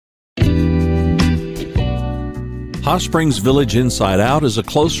Hot Springs Village Inside Out is a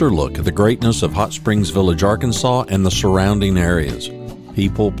closer look at the greatness of Hot Springs Village, Arkansas and the surrounding areas.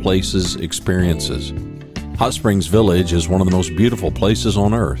 People, places, experiences. Hot Springs Village is one of the most beautiful places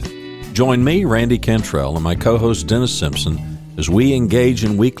on earth. Join me, Randy Cantrell, and my co-host Dennis Simpson as we engage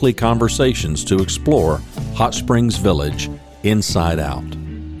in weekly conversations to explore Hot Springs Village Inside Out.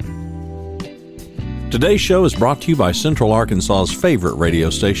 Today's show is brought to you by Central Arkansas's favorite radio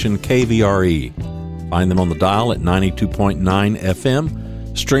station, KVRE. Find them on the dial at 92.9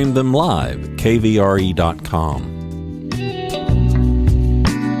 FM. Stream them live at kvre.com.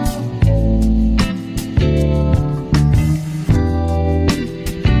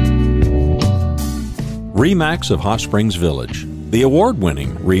 RE/MAX of Hot Springs Village. The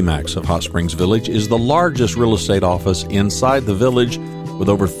award-winning RE/MAX of Hot Springs Village is the largest real estate office inside the village with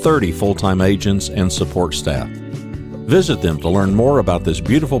over 30 full-time agents and support staff. Visit them to learn more about this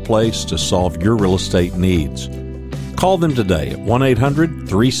beautiful place to solve your real estate needs. Call them today at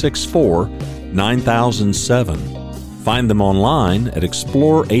 1-800-364-9007. Find them online at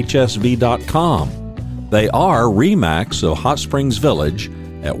explorehsv.com. They are RE/MAX of Hot Springs Village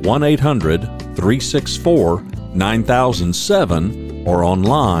at 1-800-364-9007 or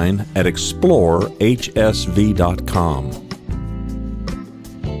online at explorehsv.com.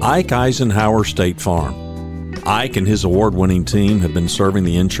 Ike Eisenhower State Farm. Ike and his award-winning team have been serving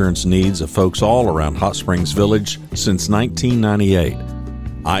the insurance needs of folks all around Hot Springs Village since 1998.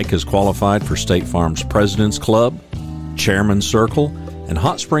 Ike has qualified for State Farm's President's Club, Chairman's Circle, and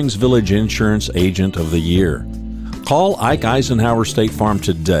Hot Springs Village Insurance Agent of the Year. Call Ike Eisenhower State Farm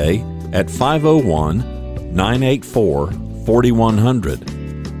today at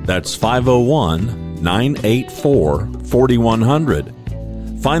 501-984-4100. That's 501-984-4100.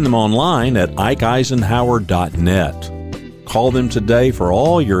 Find them online at ikeeisenhower.net. Call them today for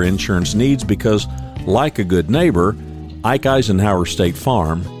all your insurance needs because, like a good neighbor, Ike Eisenhower State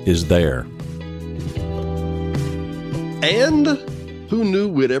Farm is there. And who knew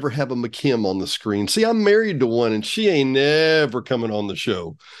we'd ever have a McKim on the screen? See, I'm married to one, and she ain't never coming on the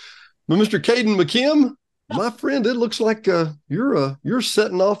show. But Mr. Caden McKim, my friend, it looks like you're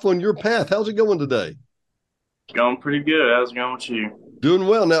setting off on your path. How's it going today? Going pretty good. How's it going with you? Doing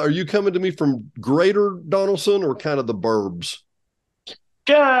well. Now, are you coming to me from Greater Donaldson or kind of the burbs?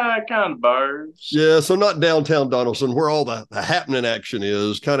 Yeah, kind of burbs. Yeah, so not downtown Donaldson, where all the happening action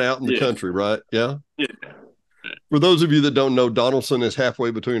is, kind of out in the country, right? Yeah? Yeah. For those of you that don't know, Donaldson is halfway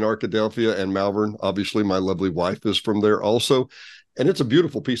between Arkadelphia and Malvern. Obviously, my lovely wife is from there also, and it's a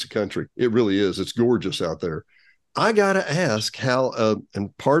beautiful piece of country. It really is. It's gorgeous out there. I got to ask how,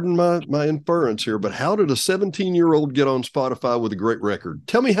 and pardon my inference here, but how did a 17-year-old get on Spotify with a great record?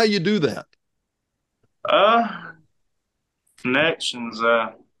 Tell me how you do that. Connections,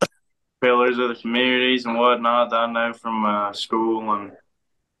 pillars of the communities and whatnot that I know from school and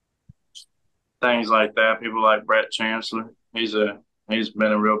things like that. People like Brett Chancellor. He's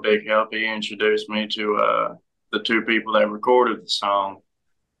been a real big help. He introduced me to the two people that recorded the song.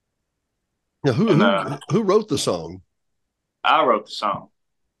 Now, who wrote the song? I wrote the song.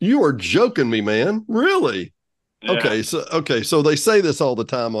 You are joking me, man. Really? Yeah. Okay, so they say this all the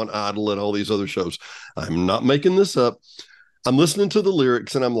time on Idol and all these other shows. I'm not making this up. I'm listening to the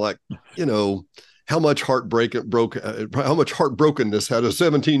lyrics and I'm like, how much heartbrokenness had a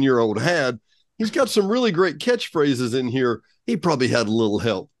 17-year-old had. He's got some really great catchphrases in here. He probably had a little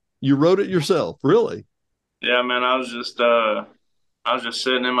help. You wrote it yourself, really? Yeah, man. I was just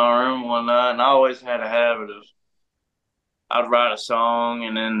sitting in my room one night, and I always had a habit of I'd write a song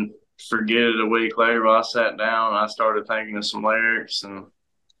and then forget it a week later. But I sat down and I started thinking of some lyrics, and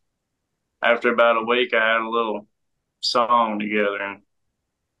after about a week, I had a little song together, and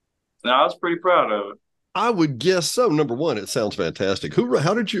I was pretty proud of it. I would guess so. Number one, it sounds fantastic.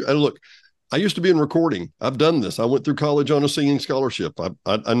 How did you look? I used to be in recording. I've done this. I went through college on a singing scholarship.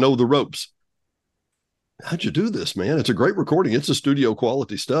 I know the ropes. How'd you do this, man? It's a great recording. It's a studio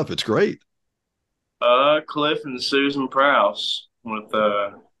quality stuff. It's great. Cliff and Susan Prowse with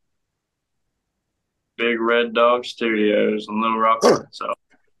Big Red Dog Studios in Little Rock, Arkansas.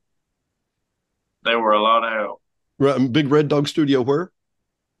 They were a lot of help. Right, Big Red Dog Studio where?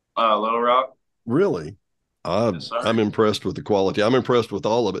 Little Rock. Really? Yes, I'm impressed with the quality. I'm impressed with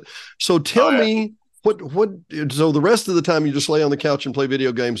all of it. So tell me, so the rest of the time you just lay on the couch and play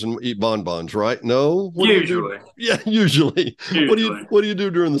video games and eat bonbons, right? No? Usually. Yeah, usually. What do you do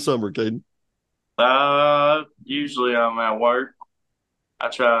during the summer, Caden? Usually I'm at work. I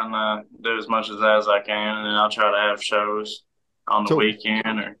try and do as much of that as I can, and then I'll try to have shows on the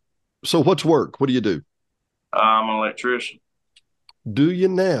weekend. So what's work? What do you do? I'm an electrician. Do you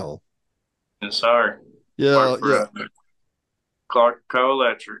now? Yes, sir. Yeah, yeah. Clark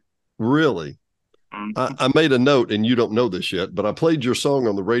Co-Electric. Really? Mm-hmm. I made a note, and you don't know this yet, but I played your song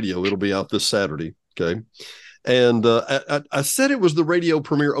on the radio. It'll be out this Saturday. Okay. And I said it was the radio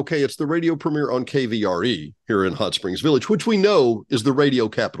premiere. Okay, it's the radio premiere on KVRE here in Hot Springs Village, which we know is the radio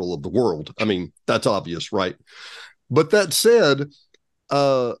capital of the world. I mean, that's obvious, right? But that said,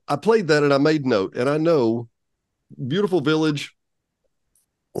 I played that and I made note, and I know beautiful village,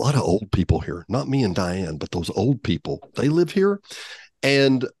 a lot of old people here, not me and Diane, but those old people, they live here.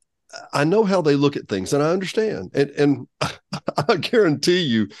 And I know how they look at things, and I understand. And I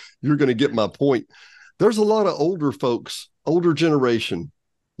guarantee you're going to get my point. There's a lot of older folks, older generation,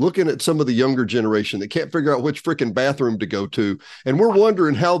 looking at some of the younger generation that can't figure out which freaking bathroom to go to. And we're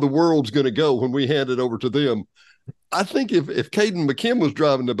wondering how the world's going to go when we hand it over to them. I think if Caden McKim was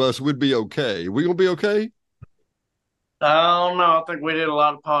driving the bus, we'd be okay. We going to be okay? I don't know. I think we did a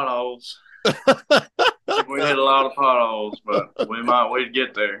lot of potholes. We did a lot of potholes, but we'd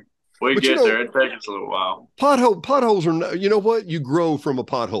get there. We'd get there. It'd take us a little while. Potholes are, you know what? You grow from a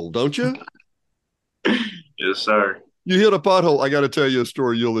pothole, don't you? Yes, sir. You hit a pothole. I got to tell you a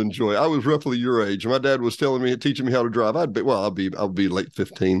story you'll enjoy. I was roughly your age. My dad was teaching me how to drive. I'll be late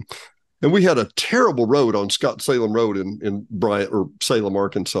 15. And we had a terrible road on Scott-Salem Road in Bryant or Salem,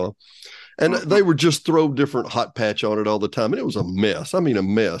 Arkansas. And they would just throw different hot patch on it all the time. And it was a mess. I mean, a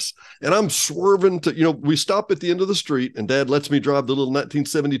mess. And I'm swerving to, we stop at the end of the street, and Dad lets me drive the little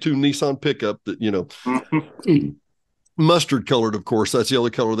 1972 Nissan pickup that, mustard colored, of course. That's the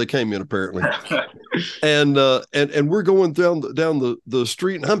only color they came in, apparently. and we're going down the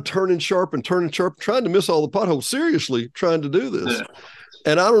street, and I'm turning sharp, trying to miss all the potholes. Seriously, trying to do this. Yeah.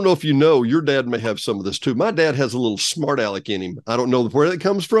 And I don't know if you know, your dad may have some of this too. My dad has a little smart aleck in him. I don't know where that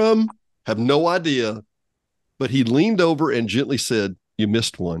comes from. Have no idea. But he leaned over and gently said, "You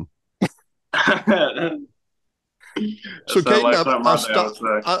missed one." So Caden,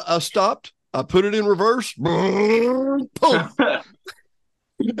 I stopped. I put it in reverse. Boom.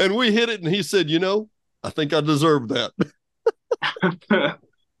 And we hit it. And he said, I think I deserve that.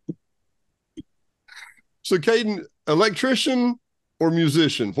 So Caden, electrician or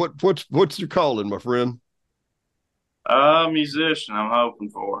musician? What's your calling, my friend? Musician. I'm hoping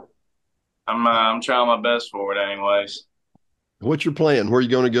for. I'm trying my best for it, anyways. What's your plan? Where are you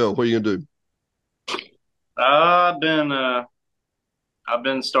going to go? What are you going to do? I've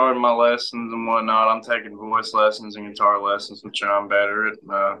been starting my lessons and whatnot. I'm taking voice lessons and guitar lessons and trying better at.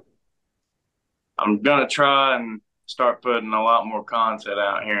 I'm gonna try and start putting a lot more content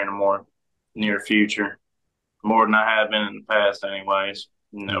out here in the more near future, more than I have been in the past, anyways.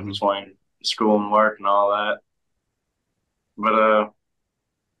 Between school and work and all that. But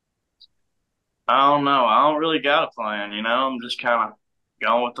I don't know. I don't really got a plan. I'm just kind of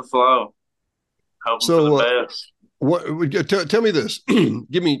going with the flow, hoping for the best. Tell me this.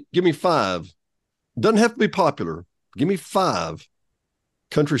 give me 5. Doesn't have to be popular. Give me 5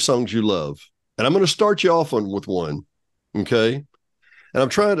 country songs you love. And I'm going to start you off with one. Okay. And I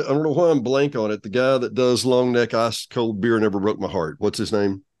don't know why I'm blank on it. The guy that does Long Neck Ice Cold Beer Never Broke My Heart. What's his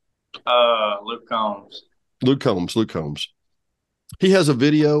name? Luke Combs. Luke Combs. He has a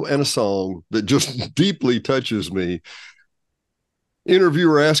video and a song that just deeply touches me.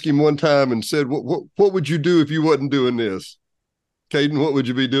 Interviewer asked him one time and said, what would you do if you wasn't doing this? Caden, what would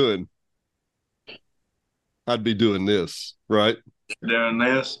you be doing? I'd be doing this, right? Doing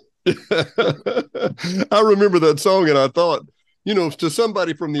this. I remember that song, and I thought, to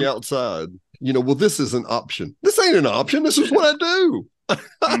somebody from the outside, well, this is an option. This ain't an option. This is what I do.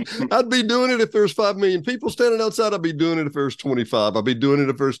 I'd be doing it if there's 5 million people standing outside. I'd be doing it if there's 25. I'd be doing it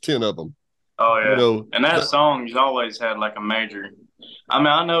if there's 10 of them. Oh, yeah. And that song's always had like a major. I mean,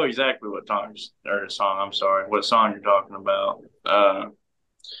 I know exactly what song you're talking about.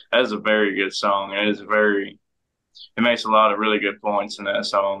 That is a very good song. It makes a lot of really good points in that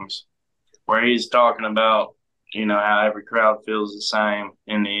song where he's talking about, how every crowd feels the same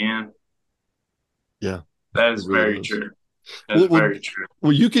in the end. Yeah. That is really very true. That's very true.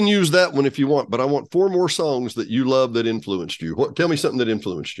 Well, you can use that one if you want, but I want 4 more songs that you love that influenced you. Tell me something that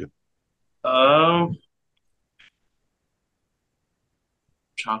influenced you.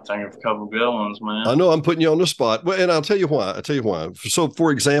 Trying to think of a couple good ones, man. I know I'm putting you on the spot. Well, and I'll tell you why. So,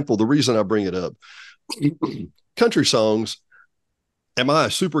 for example, the reason I bring it up, country songs. Am I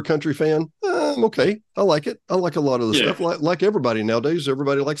a super country fan? Okay. I like it. I like a lot of the stuff. Like everybody nowadays,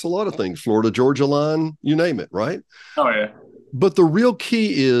 everybody likes a lot of things. Florida, Georgia line, you name it, right? Oh, yeah. But the real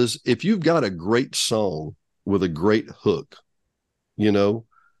key is if you've got a great song with a great hook,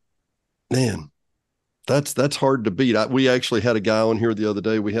 man, that's hard to beat. We actually had a guy on here the other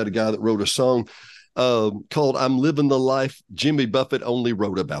day. We had a guy that wrote a song, called "I'm Living the Life Jimmy Buffett Only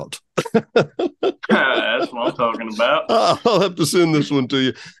Wrote About." That's what I'm talking about. I'll have to send this one to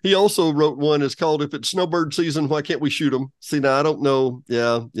you. He also wrote one. It's called "If It's Snowbird Season, Why Can't We Shoot 'Em?" See, now I don't know.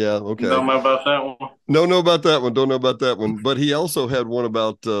 Yeah, okay. Don't know about that one. Don't know about that one. But he also had one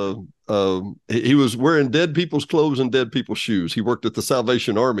about he was wearing dead people's clothes and dead people's shoes. He worked at the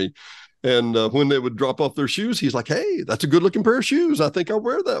Salvation Army. And when they would drop off their shoes, he's like, "Hey, that's a good looking pair of shoes. I think I'll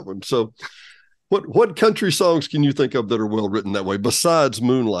wear that one." So what country songs can you think of that are well written that way, besides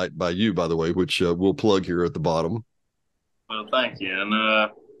 "Moonlight" by you, by the way, which we'll plug here at the bottom? Well, thank you. And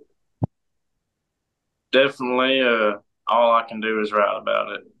definitely All I Can Do Is Write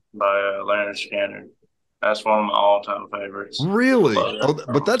About It by Leonard Skinner. That's one of my all-time favorites. Really?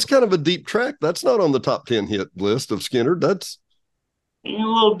 But that's kind of a deep track. That's not on the top 10 hit list of Skinner. That's a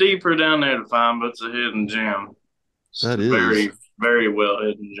little deeper down there to find, but it's a hidden gem. That is very, very well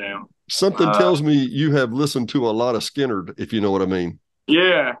hidden gem. Something tells me you have listened to a lot of Skinner, if you know what I mean.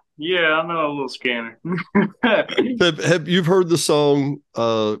 Yeah, I know a little Skinner. have you heard the song?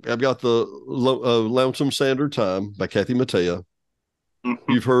 I've got the Lonesome Sander Time by Kathy Mattea.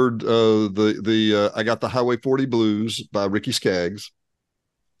 Mm-hmm. You've heard the I Got the Highway 40 Blues by Ricky Skaggs.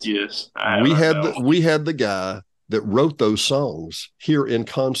 Yes, we had the guy that wrote those songs here in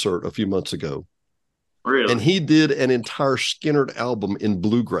concert a few months ago. Really? And he did an entire Skinner album in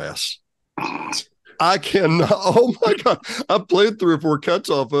bluegrass. I cannot. Oh my God! I played 3 or 4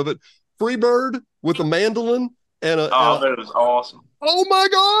 cuts off of it. Freebird with a mandolin and a. That was awesome. Oh my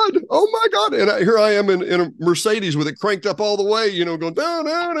God! And here I am in a Mercedes with it cranked up all the way, going down,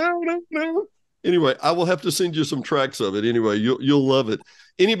 down, down, down, down. Anyway, I will have to send you some tracks of it. Anyway, you'll love it.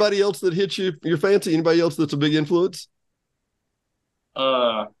 Anybody else that hits your fancy? Anybody else that's a big influence?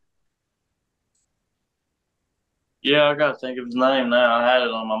 Yeah, I gotta think of his name now. I had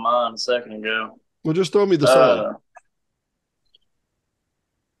it on my mind a second ago. Well, just throw me the song.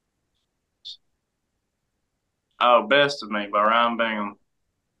 Best of Me by Ryan Bingham.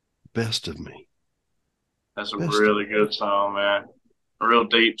 Best of Me. That's a really good song, man. A real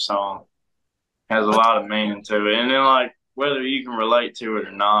deep song. Has a lot of meaning to it. And then, like, whether you can relate to it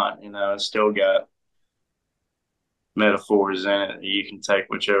or not, it's still got metaphors in it that you can take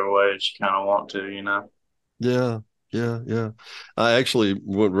whichever way that you kind of want to, Yeah. I actually,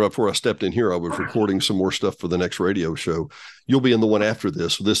 before I stepped in here, I was recording some more stuff for the next radio show. You'll be in the one after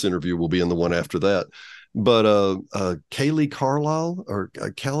this. This interview will be in the one after that. But Kaylee Carlisle or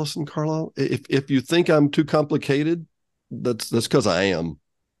Callison Carlisle, if you think I'm too complicated, that's because I am.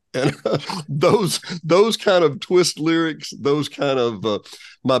 And those kind of twist lyrics, those kind of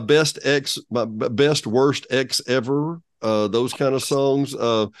my best worst ex ever, those kind of songs.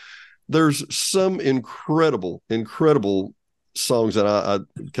 There's some incredible songs that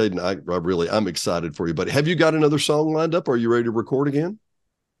Caden, I'm excited for you. But have you got another song lined up? Are you ready to record again?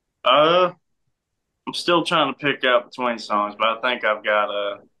 I'm still trying to pick out between songs, but I think I've got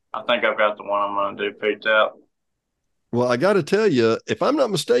the one I'm going to do picked out. Well, I got to tell you, if I'm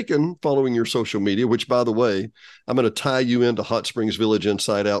not mistaken, following your social media, which, by the way, I'm going to tie you into Hot Springs Village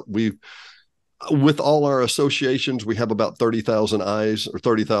Inside Out. With all our associations, we have about 30,000 eyes or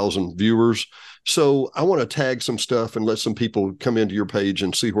 30,000 viewers. So I want to tag some stuff and let some people come into your page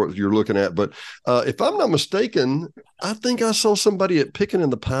and see what you're looking at. But if I'm not mistaken, I think I saw somebody at Picking in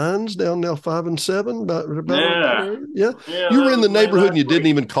the Pines down now 5 and 7. Yeah. You were in the neighborhood and you didn't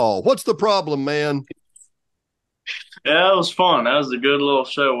even call. What's the problem, man? Yeah, it was fun. That was a good little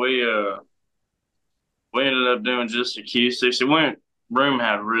show. We ended up doing just acoustics. Room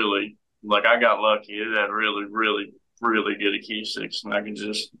had really, like, I got lucky. It had really, really, really good acoustics, and I could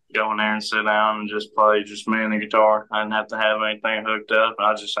just go in there and sit down and just play just me and the guitar. I didn't have to have anything hooked up.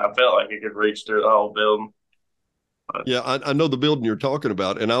 I felt like it could reach through the whole building. But, yeah, I know the building you're talking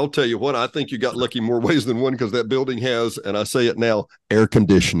about, and I'll tell you what, I think you got lucky more ways than one because that building has, and I say it now, air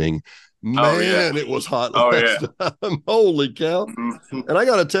conditioning. Man, It was hot last time. Holy cow. Mm-hmm. And I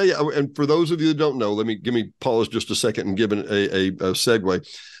got to tell you, and for those of you that don't know, give me pause just a second and give a segue.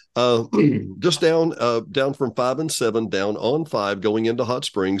 Just down from 5 and 7, down on 5, going into Hot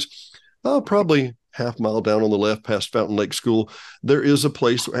Springs, probably half mile down on the left past Fountain Lake School, there is a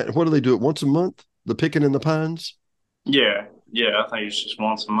place. What do they do it once a month? The Picking in the Pines? Yeah, I think it's just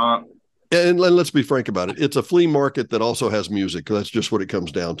once a month. And let's be frank about it. It's a flea market that also has music. That's just what it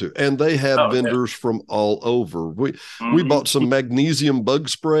comes down to. And they have vendors from all over. We bought some magnesium bug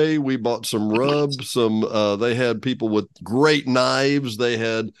spray. We bought some rub. They had people with great knives. They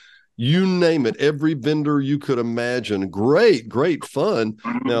had, you name it, every vendor you could imagine. Great fun.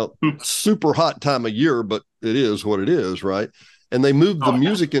 Now, super hot time of year, but it is what it is, right? and they moved the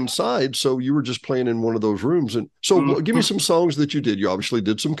music inside. So you were just playing in one of those rooms. And so give me some songs that you did. You obviously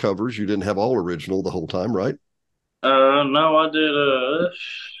did some covers. You didn't have all original the whole time, right? No,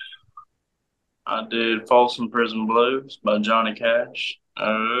 I did Folsom Prison Blues by Johnny Cash.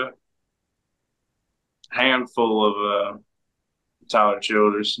 Handful of Tyler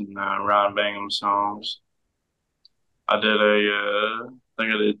Childers and Ryan Bingham songs. I think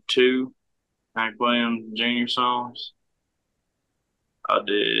I did 2 Hank Williams Jr. songs. I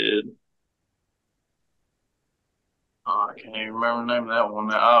did. I can't even remember the name of that one.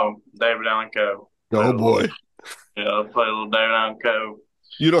 David Allen Coe. Oh boy. Yeah, I played a little David Allen Coe.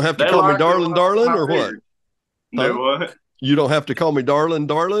 You don't have to call me darling, or what? Do what? You don't have to call me darling,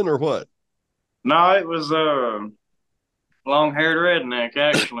 or what? No, it was long-haired redneck,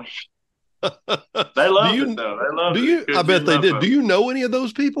 actually. They loved it, though. They loved it. I bet they did. Do you know any of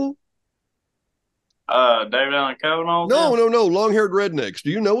those people? David Allen Coe and all that? No. Long-haired rednecks.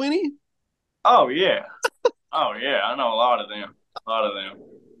 Do you know any? Oh, yeah. I know a lot of them.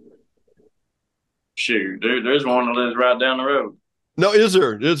 Shoot, there's one that lives right down the road. No, is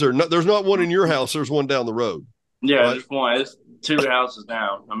there? No, there's not one in your house. There's one down the road. Yeah, right? There's one. It's 2 houses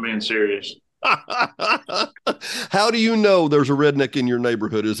down. I'm being serious. How do you know there's a redneck in your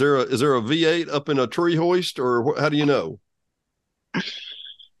neighborhood? Is there a V8 up in a tree hoist, or how do you know?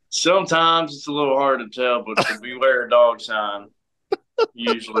 Sometimes it's a little hard to tell, but the beware dog sign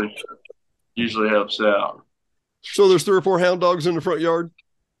usually helps out. So there's 3 or 4 hound dogs in the front yard?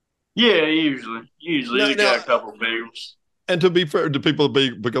 Yeah, usually you got a couple of beagles. And to be fair to people,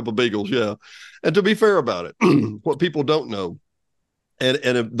 a couple of beagles, yeah. And to be fair about it, what people don't know, and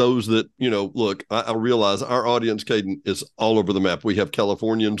those that, look, I realize our audience, Caden, is all over the map. We have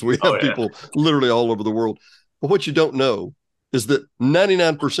Californians, we have people literally all over the world. But what you don't know is that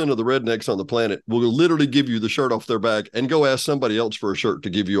 99% of the rednecks on the planet will literally give you the shirt off their back and go ask somebody else for a shirt to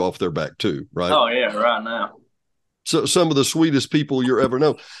give you off their back too, right? Oh, yeah, right now. So some of the sweetest people you ever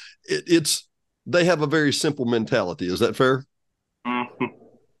know. They have a very simple mentality. Is that fair? Mm-hmm.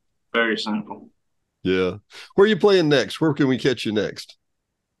 Very simple. Yeah. Where are you playing next? Where can we catch you next?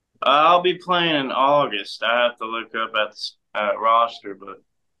 I'll be playing in August. I have to look up at the roster, but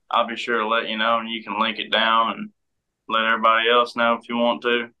I'll be sure to let you know, and you can link it down and let everybody else know if you want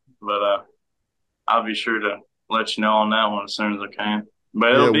to. But I'll be sure to let you know on that one as soon as I can.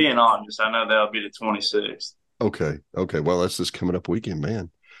 But it'll be in August. I know that'll be the 26th. Okay. Well, that's this coming up weekend,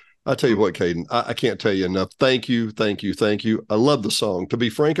 man. I tell you what, Caden, I can't tell you enough. Thank you. I love the song. To be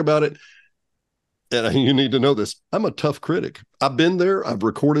frank about it, and you need to know this, I'm a tough critic. I've been there. I've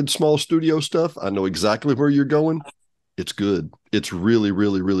recorded small studio stuff. I know exactly where you're going. It's good. It's really,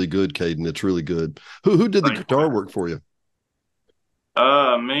 really, really good, Caden. It's really good. Who did the guitar work for you?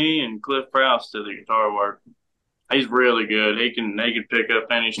 Me and Cliff Prowse did the guitar work. He's really good. He can pick up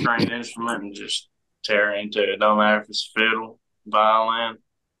any stringed instrument and just tear into it. Don't matter if it's fiddle, violin.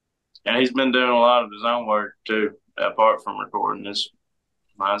 And he's been doing a lot of his own work too, apart from recording. It's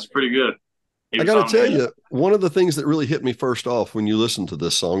pretty good. I got to tell you, one of the things that really hit me first off when you listen to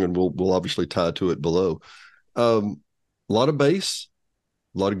this song, and we'll obviously tie to it below, a lot of bass,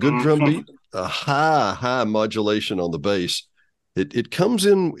 a lot of good drum beat, a high modulation on the bass. It comes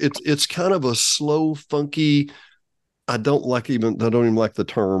in. It's kind of a slow, funky. I don't even like the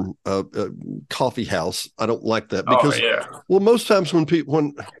term coffee house. I don't like that because, well, most times when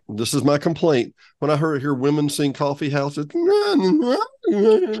this is my complaint, when I hear women sing coffee house, it's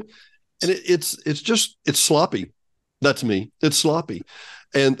sloppy. That's me. It's sloppy.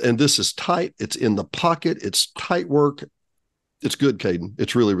 And this is tight. It's in the pocket. it's tight work. It's good, Caden.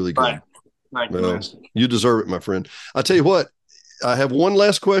 It's really, really good. Thank you. You deserve it, my friend. I tell you what, I have one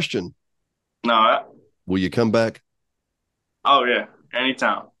last question. No. Will you come back? Oh, yeah.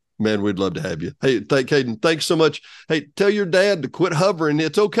 Anytime. Man, we'd love to have you. Hey, Caden, thanks so much. Hey, tell your dad to quit hovering.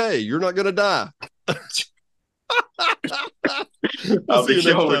 It's okay. You're not going to die. I'll be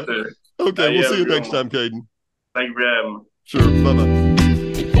sure to. Okay, we'll see you next time, Caden. Thank you for having me. Sure. Bye-bye.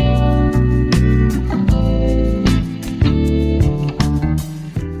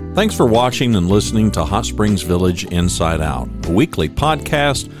 Thanks for watching and listening to Hot Springs Village Inside Out, a weekly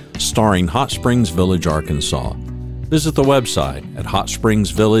podcast starring Hot Springs Village, Arkansas. Visit the website at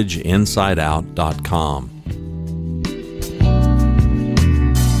hotspringsvillageinsideout.com.